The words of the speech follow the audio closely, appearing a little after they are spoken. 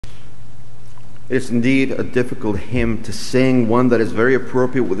It is indeed a difficult hymn to sing, one that is very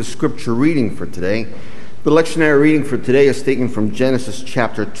appropriate with the scripture reading for today. The lectionary reading for today is taken from Genesis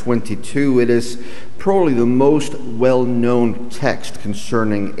chapter 22. It is probably the most well-known text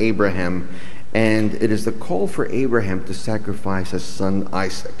concerning Abraham, and it is the call for Abraham to sacrifice his son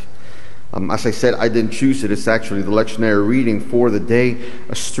Isaac. As I said, I didn't choose it. It's actually the lectionary reading for the day,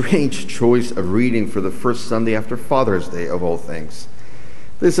 a strange choice of reading for the first Sunday after Father's Day, of all things.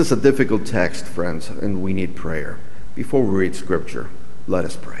 This is a difficult text, friends, and we need prayer. Before we read Scripture, let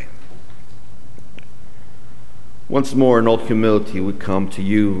us pray. Once more, in all humility, we come to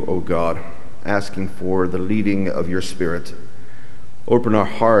you, O God, asking for the leading of your Spirit. Open our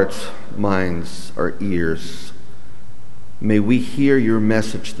hearts, minds, our ears. May we hear your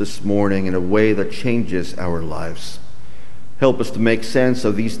message this morning in a way that changes our lives. Help us to make sense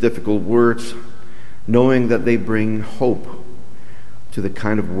of these difficult words, knowing that they bring hope to the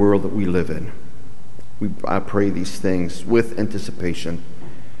kind of world that we live in. I pray these things with anticipation.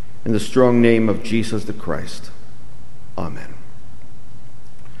 In the strong name of Jesus the Christ. Amen.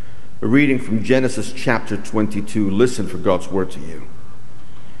 A reading from Genesis chapter 22. Listen for God's word to you.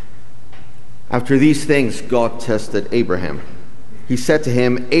 After these things, God tested Abraham. He said to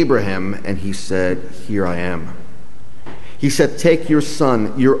him, Abraham, and he said, Here I am. He said, Take your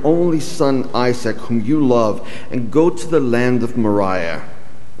son, your only son Isaac, whom you love, and go to the land of Moriah,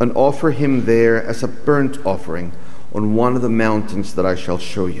 and offer him there as a burnt offering on one of the mountains that I shall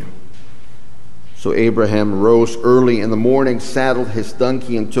show you. So Abraham rose early in the morning, saddled his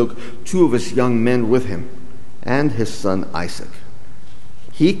donkey, and took 2 of his young men with him, and his son Isaac.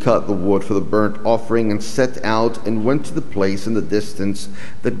 He cut the wood for the burnt offering and set out and went to the place in the distance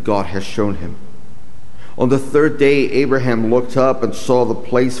that God has shown him. On the 3rd day, Abraham looked up and saw the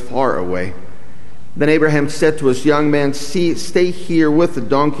place far away. Then Abraham said to his young man, Stay here with the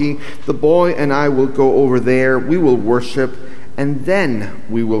donkey. The boy and I will go over there. We will worship, and then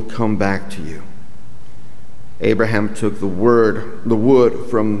we will come back to you. Abraham took the wood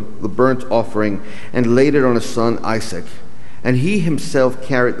from the burnt offering and laid it on his son Isaac. And he himself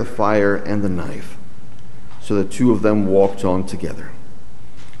carried the fire and the knife. So the 2 of them walked on together.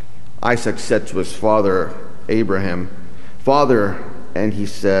 Isaac said to his father, Abraham, Father, and he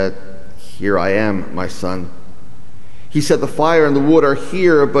said, Here I am, my son. He said, The fire and the wood are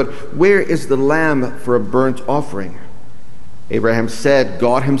here, but where is the lamb for a burnt offering? Abraham said,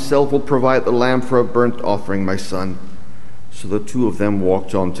 God himself will provide the lamb for a burnt offering, my son. So the 2 of them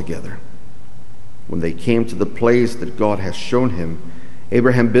walked on together. When they came to the place that God has shown him,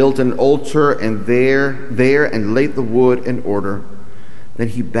 Abraham built an altar and there and laid the wood in order. Then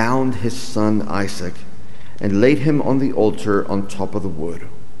he bound his son Isaac and laid him on the altar on top of the wood.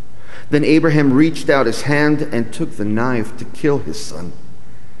 Then Abraham reached out his hand and took the knife to kill his son.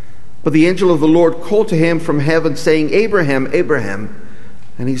 But the angel of the Lord called to him from heaven, saying, Abraham, Abraham.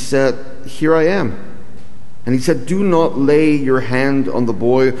 And he said, Here I am. And he said, Do not lay your hand on the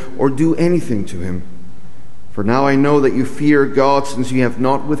boy or do anything to him. For now I know that you fear God, since you have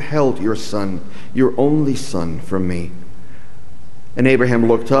not withheld your son, your only son, from me. And Abraham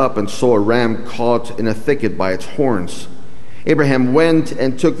looked up and saw a ram caught in a thicket by its horns. Abraham went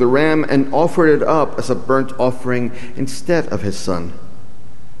and took the ram and offered it up as a burnt offering instead of his son.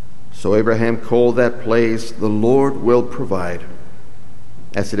 So Abraham called that place, The Lord Will Provide.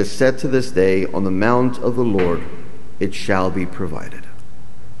 As it is said to this day, On the mount of the Lord it shall be provided.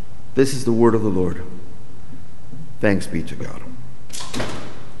 This is the word of the Lord. Thanks be to God.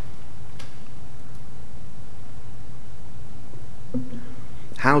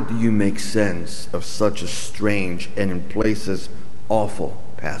 How do you make sense of such a strange and in places awful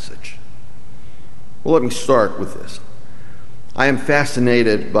passage? Well, let me start with this. I am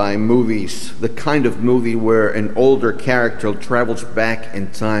fascinated by movies, the kind of movie where an older character travels back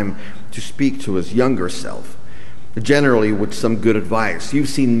in time to speak to his younger self, generally with some good advice. You've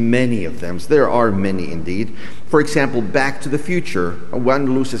seen many of them. There are many indeed. For example, Back to the Future.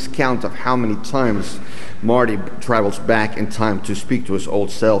 One loses count of how many times Marty travels back in time to speak to his old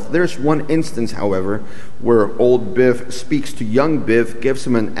self. There's one instance, however, where old Biff speaks to young Biff, gives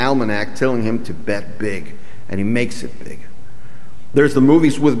him an almanac telling him to bet big, and he makes it big. There's the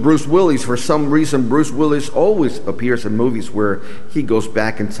movies with Bruce Willis. For some reason, Bruce Willis always appears in movies where he goes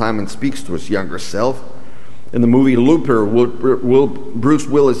back in time and speaks to his younger self. In the movie Looper, Bruce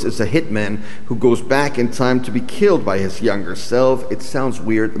Willis is a hitman who goes back in time to be killed by his younger self. It sounds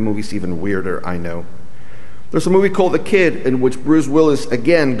weird. The movie's even weirder, I know. There's a movie called The Kid, in which Bruce Willis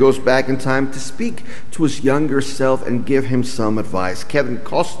again goes back in time to speak to his younger self and give him some advice. Kevin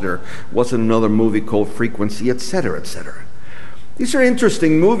Costner was in another movie called Frequency, etc., etc. These are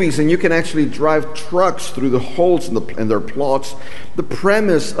interesting movies, and you can actually drive trucks through the holes in their plots. The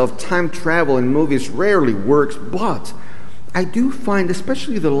premise of time travel in movies rarely works, but I do find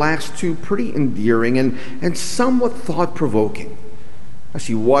especially the last two pretty endearing and somewhat thought-provoking. As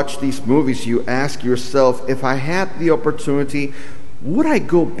you watch these movies, you ask yourself, if I had the opportunity, would I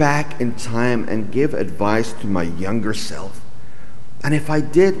go back in time and give advice to my younger self? And if I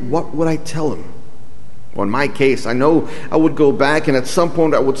did, what would I tell him? Well, in my case, I know I would go back, and at some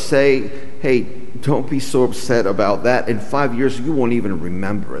point I would say, hey, don't be so upset about that. In 5 years, you won't even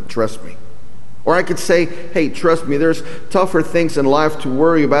remember it, trust me. Or I could say, hey, trust me, there's tougher things in life to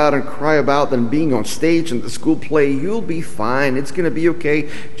worry about and cry about than being on stage in the school play. You'll be fine. It's going to be okay.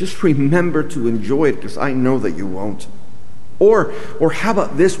 Just remember to enjoy it, because I know that you won't. Or how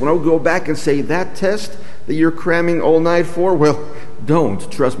about this one? I would go back and say, that test that you're cramming all night for, well,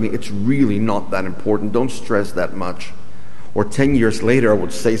 don't. Trust me, it's really not that important. Don't stress that much. Or 10 years later, I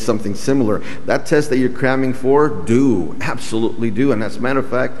would say something similar. That test that you're cramming for, do. Absolutely do. And as a matter of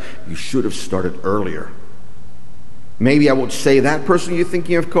fact, you should have started earlier. Maybe I would say, that person you're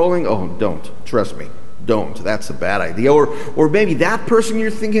thinking of calling, oh, don't. Trust me, don't. That's a bad idea. Or maybe that person you're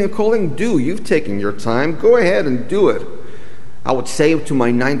thinking of calling, do. You've taken your time. Go ahead and do it. I would say to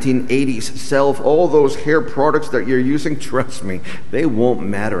my 1980s self, all those hair products that you're using, trust me, they won't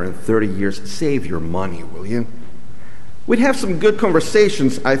matter in 30 years. Save your money, will you? We'd have some good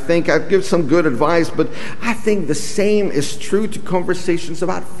conversations, I think. I'd give some good advice, but I think the same is true to conversations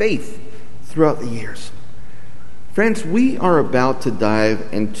about faith throughout the years. Friends, we are about to dive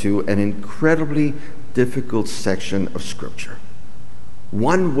into an incredibly difficult section of Scripture.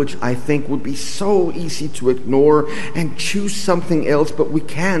 One which I think would be so easy to ignore and choose something else, but we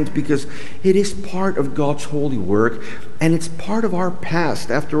can't, because it is part of God's holy work, and it's part of our past.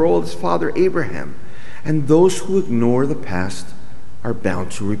 After all, it's Father Abraham, and those who ignore the past are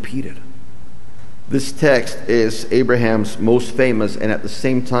bound to repeat it. This text is Abraham's most famous and at the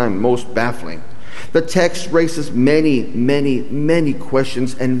same time most baffling. The text raises many, many, many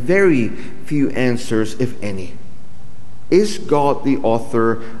questions and very few answers, if any. Is God the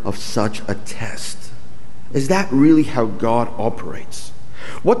author of such a test? Is that really how God operates?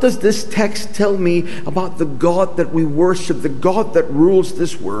 What does this text tell me about the God that we worship, the God that rules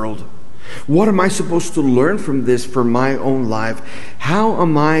this world? What am I supposed to learn from this for my own life? How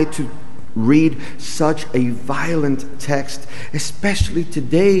am I to read such a violent text, especially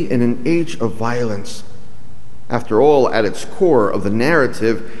today in an age of violence? After all, at its core of the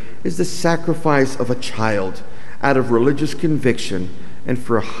narrative is the sacrifice of a child out of religious conviction and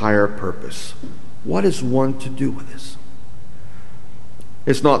for a higher purpose. What is one to do with this?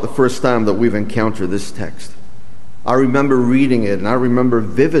 It's not the first time that we've encountered this text. I remember reading it, and I remember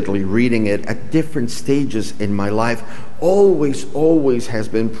vividly reading it at different stages in my life. Always has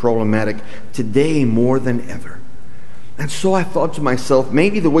been problematic, today more than ever. And so I thought to myself,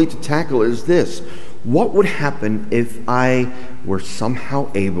 maybe the way to tackle it is this. What would happen if I were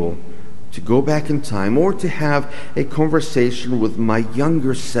somehow able to go back in time, or to have a conversation with my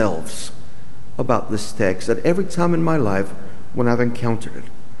younger selves about this text at every time in my life when I've encountered it?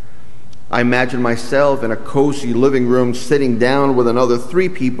 I imagine myself in a cozy living room sitting down with another 3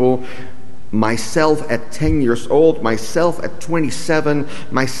 people, myself at 10 years old, myself at 27,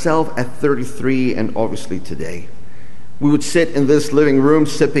 myself at 33, and obviously today. We would sit in this living room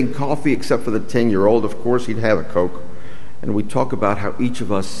sipping coffee, except for the 10-year-old, of course, he'd have a Coke. And we talk about how each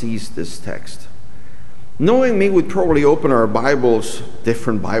of us sees this text. Knowing me, we'd probably open our Bibles,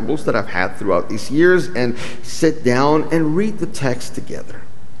 different Bibles that I've had throughout these years, and sit down and read the text together.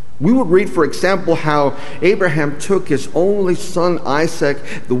 We would read, for example, how Abraham took his only son Isaac,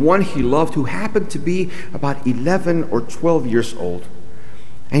 the one he loved, who happened to be about 11 or 12 years old.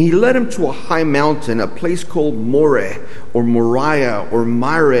 And he led him to a high mountain, a place called Moreh, or Moriah, or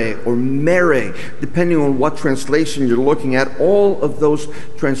Mire, or Mere, depending on what translation you're looking at. All of those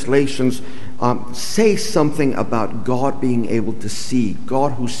translations say something about God being able to see,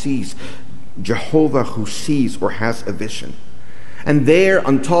 God who sees, Jehovah who sees or has a vision. And there,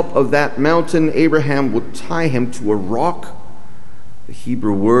 on top of that mountain, Abraham would tie him to a rock. The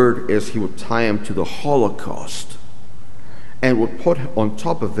Hebrew word is he would tie him to the Holocaust, and would put on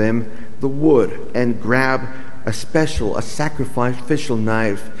top of him the wood and grab a sacrificial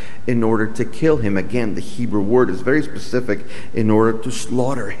knife in order to kill him. Again, the Hebrew word is very specific, in order to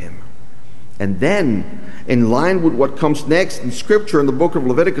slaughter him. And then, in line with what comes next in Scripture in the book of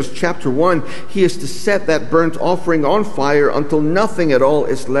Leviticus chapter 1, he is to set that burnt offering on fire until nothing at all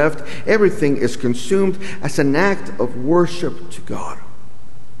is left. Everything is consumed as an act of worship to God.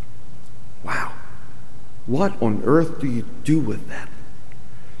 Wow. What on earth do you do with that?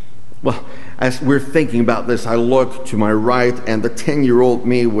 Well, as we're thinking about this, I look to my right, and the 10-year-old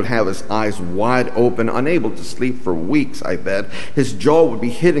me would have his eyes wide open, unable to sleep for weeks, I bet. His jaw would be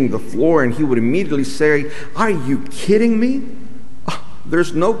hitting the floor, and he would immediately say, "Are you kidding me?"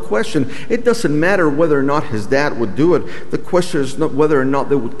 There's no question. It doesn't matter whether or not his dad would do it. The question is not whether or not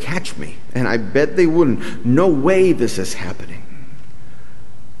they would catch me. And I bet they wouldn't. No way this is happening.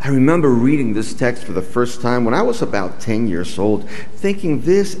 I remember reading this text for the first time when I was about 10 years old, thinking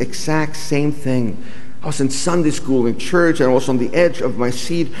this exact same thing. I was in Sunday school in church, and I was on the edge of my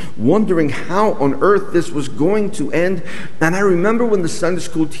seat, wondering how on earth this was going to end. And I remember when the Sunday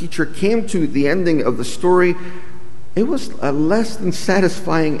school teacher came to the ending of the story, it was a less than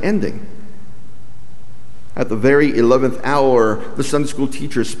satisfying ending. At the very 11th hour, the Sunday school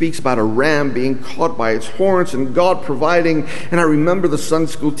teacher speaks about a ram being caught by its horns and God providing. And I remember the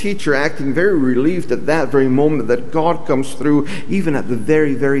Sunday school teacher acting very relieved at that very moment that God comes through, even at the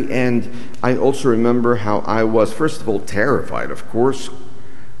very, very end. I also remember how I was, first of all, terrified, of course.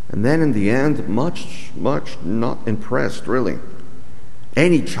 And then in the end, much not impressed, really.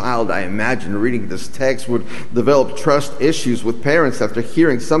 Any child, I imagine, reading this text would develop trust issues with parents after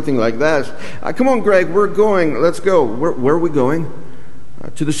hearing something like that. Come on, Greg, we're going. Let's go. Where are we going?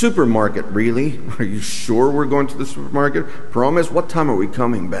 To the supermarket, really? Are you sure we're going to the supermarket? Promise? What time are we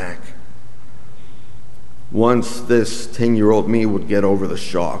coming back? Once this 10-year-old me would get over the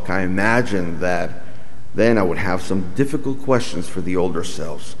shock, I imagine that then I would have some difficult questions for the older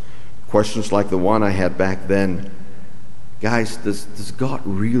selves. Questions like the one I had back then. Guys, does God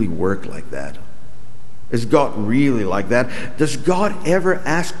really work like that? Is God really like that? Does God ever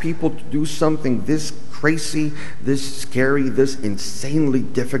ask people to do something this crazy, this scary, this insanely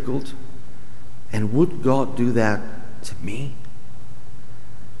difficult? And would God do that to me?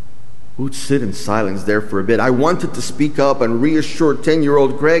 Would sit in silence there for a bit. I wanted to speak up and reassure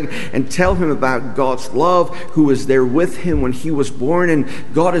 10-year-old Greg and tell him about God's love, who was there with him when he was born, and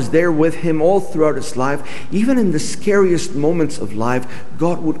God is there with him all throughout his life. Even in the scariest moments of life,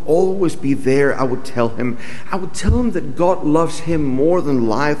 God would always be there. I would tell him that God loves him more than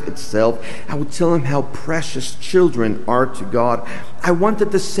life itself. I would tell him how precious children are to God. I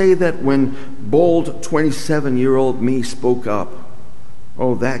wanted to say that when bold 27-year-old me spoke up.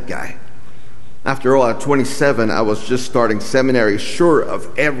 Oh, that guy. After all, at 27, I was just starting seminary, sure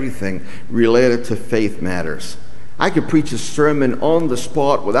of everything related to faith matters. I could preach a sermon on the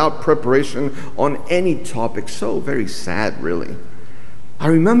spot without preparation on any topic. So very sad, really. I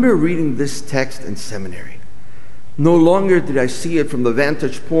remember reading this text in seminary. No longer did I see it from the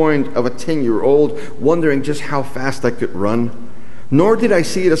vantage point of a 10-year-old wondering just how fast I could run. Nor did I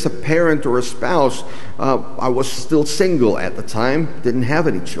see it as a parent or a spouse. I was still single at the time, didn't have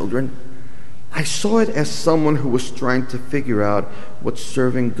any children. I saw it as someone who was trying to figure out what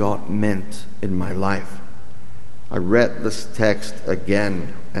serving God meant in my life. I read this text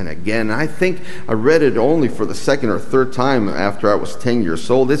again and again. I think I read it only for the second or third time after I was 10 years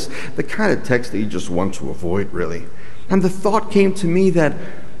old. It's the kind of text that you just want to avoid, really. And the thought came to me that,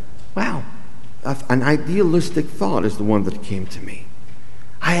 wow, an idealistic thought is the one that came to me.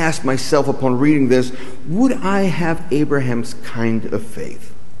 I asked myself upon reading this, would I have Abraham's kind of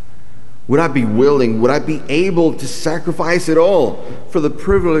faith? Would I be willing, would I be able to sacrifice it all for the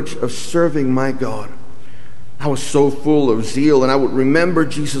privilege of serving my God? I was so full of zeal, and I would remember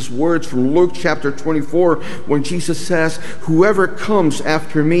Jesus' words from Luke chapter 24 when Jesus says, "Whoever comes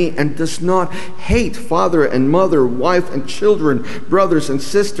after me and does not hate father and mother, wife and children, brothers and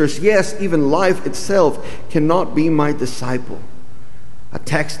sisters, yes, even life itself, cannot be my disciple." A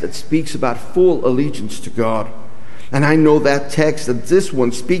text that speaks about full allegiance to God. And I know that text, that this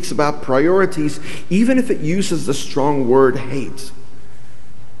one speaks about priorities, even if it uses the strong word hate.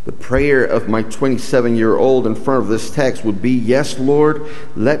 The prayer of my 27-year-old in front of this text would be, "Yes, Lord,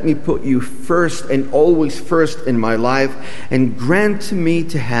 let me put you first and always first in my life, and grant to me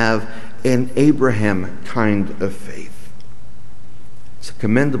to have an Abraham kind of faith." It's a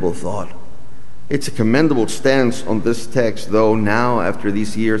commendable thought. It's a commendable stance on this text, though now, after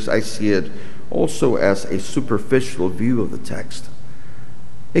these years, I see it also as a superficial view of the text.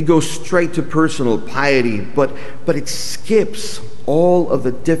 It goes straight to personal piety, but it skips all of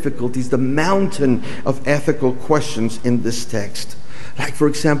the difficulties, the mountain of ethical questions in this text. Like, for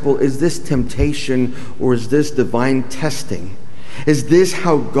example, is this temptation or is this divine testing? Is this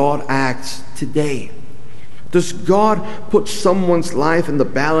how God acts today? Does God put someone's life in the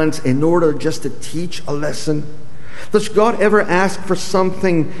balance in order just to teach a lesson? Does God ever ask for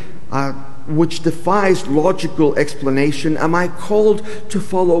something which defies logical explanation? Am I called to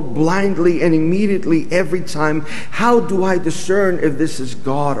follow blindly and immediately every time? How do I discern if this is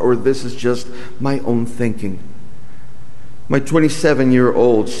God or this is just my own thinking? My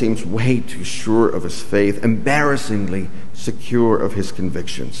 27-year-old seems way too sure of his faith, embarrassingly secure of his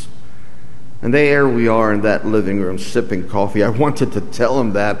convictions. And there we are in that living room sipping coffee. I wanted to tell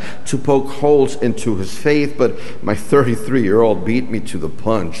him that, to poke holes into his faith, but my 33-year-old beat me to the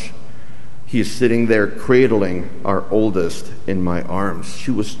punch. He is sitting there cradling our oldest in my arms.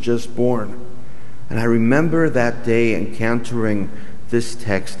 She was just born. And I remember that day encountering this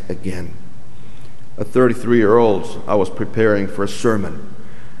text again. At 33-year-old, I was preparing for a sermon.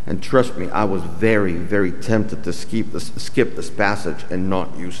 And trust me, I was very, very tempted to skip this passage and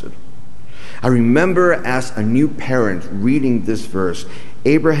not use it. I remember as a new parent reading this verse,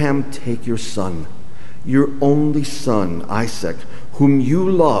 Abraham, take your son, your only son, Isaac, whom you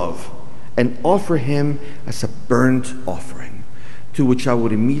love, and offer him as a burnt offering. To which I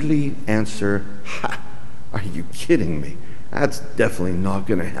would immediately answer, ha, are you kidding me? That's definitely not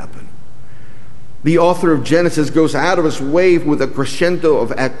going to happen. The author of Genesis goes out of his way with a crescendo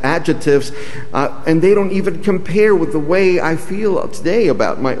of adjectives, and they don't even compare with the way I feel today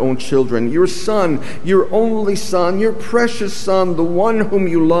about my own children. Your son, your only son, your precious son, the one whom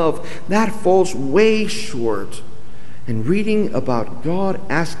you love, that falls way short. And reading about God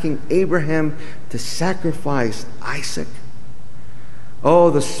asking Abraham to sacrifice Isaac, oh,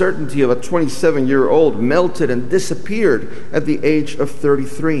 the certainty of a 27-year-old melted and disappeared at the age of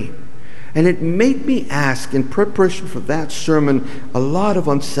 33. And it made me ask, in preparation for that sermon, a lot of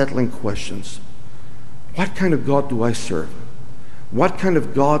unsettling questions. What kind of God do I serve? What kind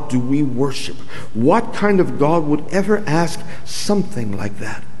of God do we worship? What kind of God would ever ask something like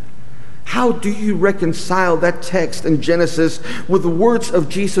that? How do you reconcile that text in Genesis with the words of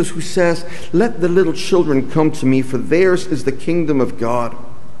Jesus who says, let the little children come to me, for theirs is the kingdom of God?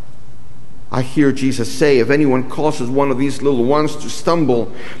 I hear Jesus say, if anyone causes one of these little ones to stumble,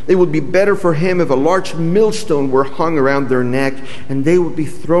 it would be better for him if a large millstone were hung around their neck and they would be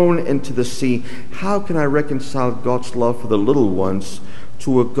thrown into the sea. How can I reconcile God's love for the little ones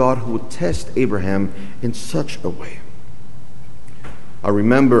to a God who would test Abraham in such a way? I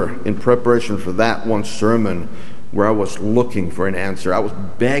remember in preparation for that one sermon where I was looking for an answer. I was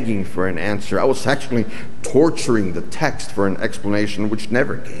begging for an answer. I was actually torturing the text for an explanation which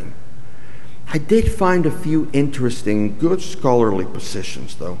never came. I did find a few interesting, good scholarly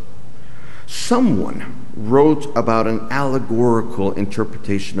positions, though. Someone wrote about an allegorical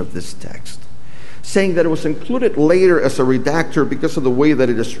interpretation of this text, saying that it was included later as a redactor because of the way that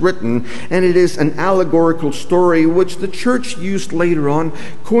it is written, and it is an allegorical story which the church used later on.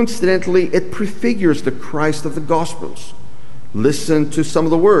 Coincidentally, it prefigures the Christ of the Gospels. Listen to some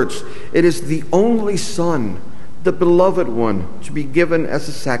of the words. It is the only Son, the beloved one, to be given as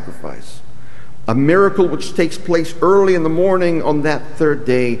a sacrifice. A miracle which takes place early in the morning on that third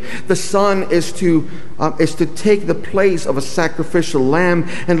day. The Son is to take the place of a sacrificial lamb,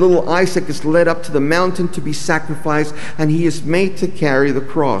 and little Isaac is led up to the mountain to be sacrificed, and he is made to carry the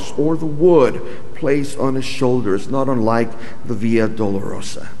cross, or the wood, placed on his shoulders, not unlike the Via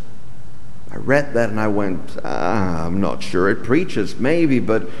Dolorosa. I read that and I went, I'm not sure. It preaches, maybe,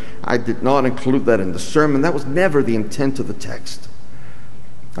 but I did not include that in the sermon. That was never the intent of the text.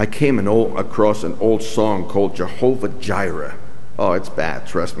 I came across an old song called Jehovah Jireh. Oh, it's bad,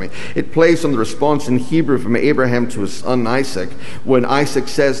 trust me. It plays on the response in Hebrew from Abraham to his son Isaac. When Isaac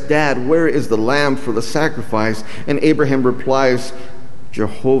says, Dad, where is the lamb for the sacrifice? And Abraham replies,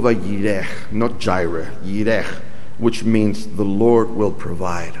 Jehovah Yireh, not Jireh, Yireh, which means the Lord will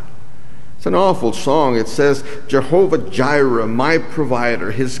provide. It's an awful song. It says, Jehovah Jireh, my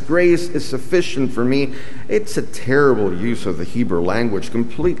provider, his grace is sufficient for me. It's a terrible use of the Hebrew language,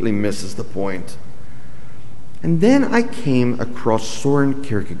 completely misses the point. And then I came across Søren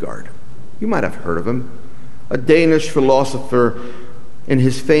Kierkegaard. You might have heard of him. A Danish philosopher, in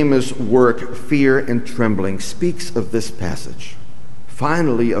his famous work, Fear and Trembling, speaks of this passage.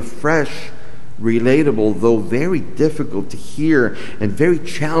 Finally, a fresh, relatable, though very difficult to hear and very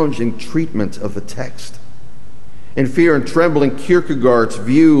challenging treatment of the text. In Fear and Trembling, Kierkegaard's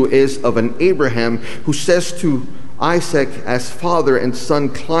view is of an Abraham who says to Isaac, as father and son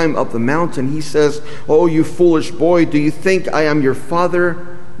climb up the mountain, he says, "Oh, you foolish boy, do you think I am your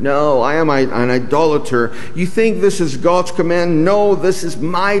father? No, I am an idolater. You think this is God's command? No, this is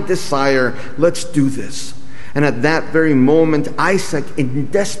my desire. Let's do this." And at that very moment, Isaac,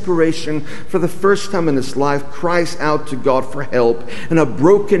 in desperation for the first time in his life, cries out to God for help. And a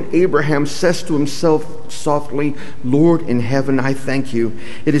broken Abraham says to himself softly, "Lord in heaven, I thank you.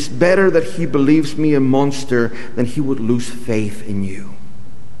 It is better that he believes me a monster than he would lose faith in you."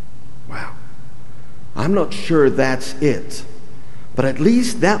 Wow. I'm not sure that's it. But at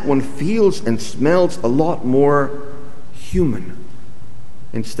least that one feels and smells a lot more human.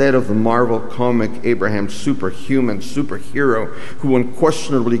 Instead of the Marvel comic Abraham superhuman superhero who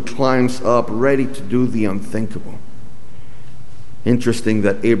unquestionably climbs up ready to do the unthinkable. Interesting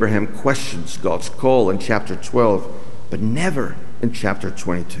that Abraham questions God's call in chapter 12, but never in chapter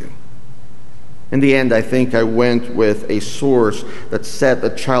 22. In the end, I think I went with a source that said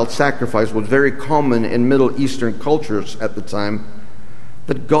that child sacrifice was very common in Middle Eastern cultures at the time.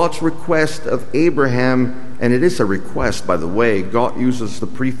 That God's request of Abraham, and it is a request, by the way, God uses the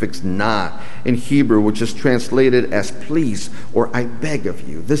prefix na in Hebrew, which is translated as please or I beg of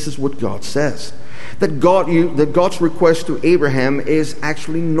you. This is what God says. That God's request to Abraham is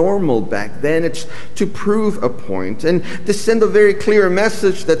actually normal back then. It's to prove a point and to send a very clear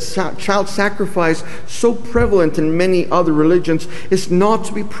message that child sacrifice, so prevalent in many other religions, is not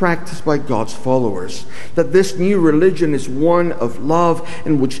to be practiced by God's followers. That this new religion is one of love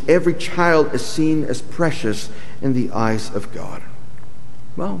in which every child is seen as precious in the eyes of God.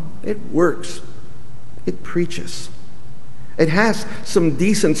 Well, it works. It preaches. It has some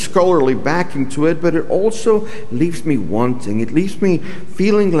decent scholarly backing to it, but it also leaves me wanting. It leaves me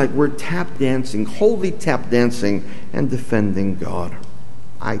feeling like we're tap dancing, holy tap dancing, and defending God.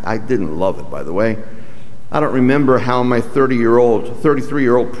 I didn't love it, by the way. I don't remember how my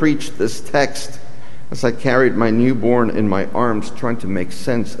 33-year-old preached this text as I carried my newborn in my arms, trying to make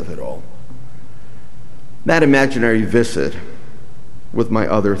sense of it all. That imaginary visit with my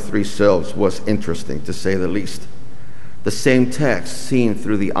other three selves was interesting, to say the least. The same text seen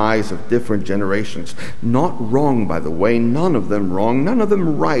through the eyes of different generations. Not wrong, by the way, none of them wrong, none of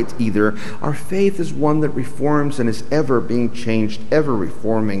them right either. Our faith is one that reforms and is ever being changed, ever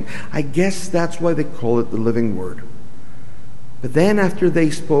reforming. I guess that's why they call it the living word. But then after they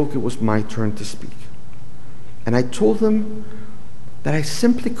spoke, it was my turn to speak. And I told them that I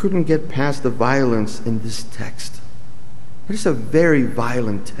simply couldn't get past the violence in this text. It is a very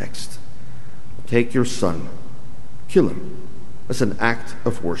violent text. Take your son. Kill him as an act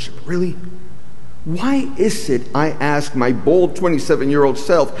of worship. Really? Why is it, I ask my bold 27-year-old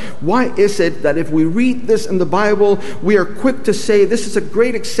self, why is it that if we read this in the Bible, we are quick to say this is a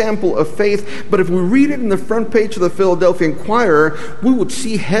great example of faith, but if we read it in the front page of the Philadelphia Inquirer, we would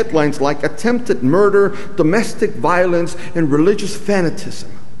see headlines like attempted murder, domestic violence, and religious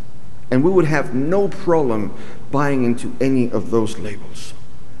fanaticism. And we would have no problem buying into any of those labels.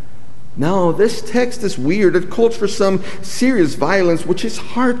 Now, this text is weird. It calls for some serious violence, which is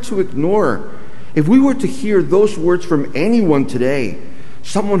hard to ignore. If we were to hear those words from anyone today,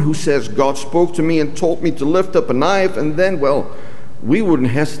 someone who says, God spoke to me and told me to lift up a knife, and then, well, we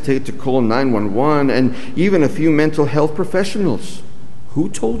wouldn't hesitate to call 911 and even a few mental health professionals. Who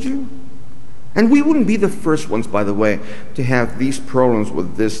told you? And we wouldn't be the first ones, by the way, to have these problems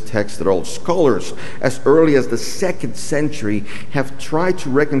with this text at all. Scholars, as early as the 2nd century, have tried to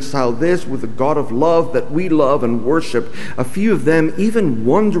reconcile this with the God of love that we love and worship. A few of them even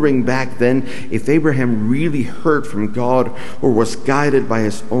wondering back then if Abraham really heard from God or was guided by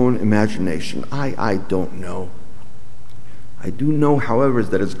his own imagination. I don't know. I do know, however,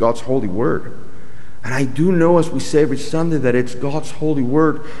 that it's God's holy word. And I do know, as we say every Sunday, that it's God's holy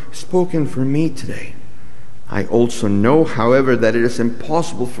word spoken for me today. I also know, however, that it is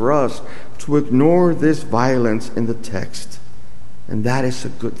impossible for us to ignore this violence in the text. And that is a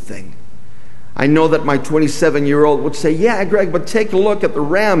good thing. I know that my 27-year-old would say, yeah, Greg, but take a look at the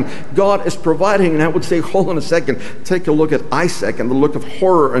ram God is providing. And I would say, hold on a second, take a look at Isaac and the look of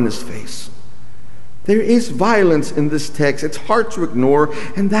horror on his face. There is violence in this text. It's hard to ignore,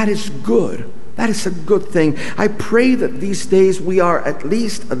 and that is good. That is a good thing. I pray that these days we are at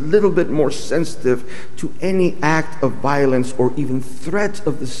least a little bit more sensitive to any act of violence or even threat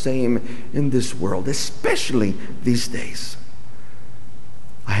of the same in this world, especially these days.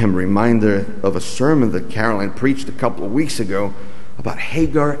 I am reminded of a sermon that Caroline preached a couple of weeks ago about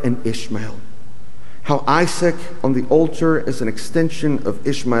Hagar and Ishmael. How Isaac on the altar is an extension of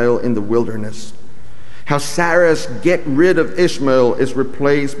Ishmael in the wilderness. How Sarah's get rid of Ishmael is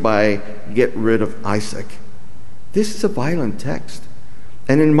replaced by get rid of Isaac. This is a violent text.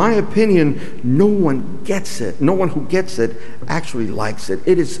 And in my opinion, no one gets it. No one who gets it actually likes it.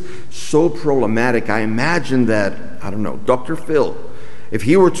 It is so problematic. I imagine that, Dr. Phil If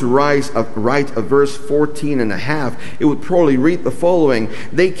he were to write a verse 14 and a half, it would probably read the following: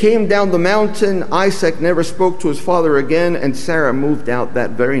 They came down the mountain, Isaac never spoke to his father again, and Sarah moved out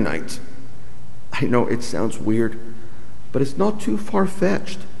that very night. I know it sounds weird, but it's not too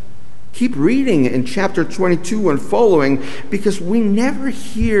far-fetched. Keep reading in chapter 22 and following, because we never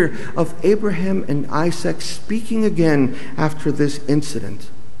hear of Abraham and Isaac speaking again after this incident.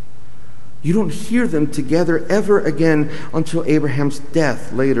 You don't hear them together ever again until Abraham's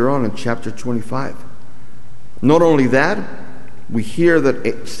death later on in chapter 25. Not only that, we hear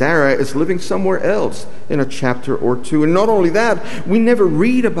that Sarah is living somewhere else in a chapter or two. And not only that, we never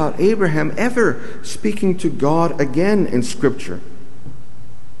read about Abraham ever speaking to God again in Scripture.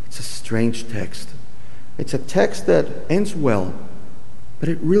 It's a strange text. It's a text that ends well, but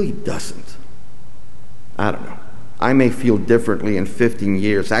it really doesn't. I don't know. I may feel differently in 15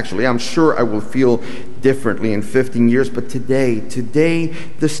 years. Actually, I'm sure I will feel differently in 15 years. But today,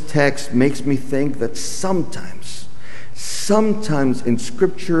 this text makes me think that sometimes in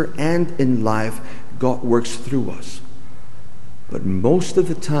Scripture and in life, God works through us. But most of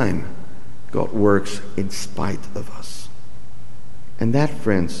the time, God works in spite of us. And that,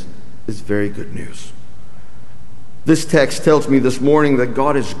 friends, is very good news. This text tells me this morning that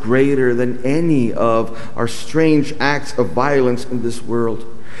God is greater than any of our strange acts of violence in this world.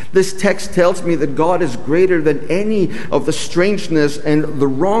 This text tells me that God is greater than any of the strangeness and the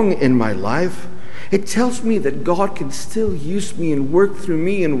wrong in my life. It tells me that God can still use me and work through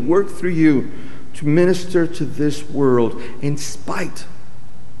you to minister to this world in spite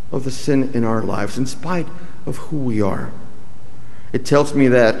of the sin in our lives, in spite of who we are. It tells me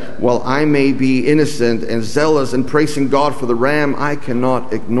that while I may be innocent and zealous and praising God for the ram, I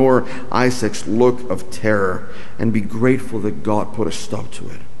cannot ignore Isaac's look of terror and be grateful that God put a stop to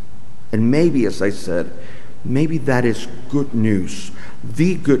it. And maybe, as I said, maybe that is good news,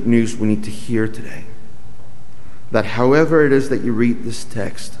 the good news we need to hear today. That however it is that you read this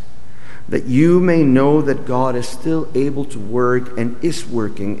text, that you may know that God is still able to work and is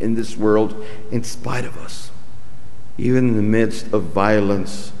working in this world in spite of us. Even in the midst of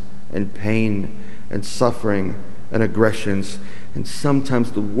violence and pain and suffering and aggressions, and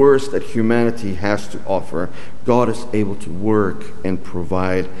sometimes the worst that humanity has to offer, God is able to work and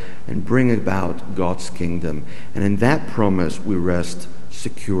provide and bring about God's kingdom. And in that promise we rest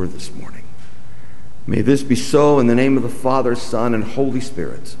secure this morning. May this be so in the name of the Father, Son, and Holy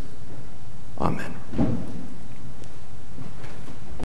Spirit. Amen.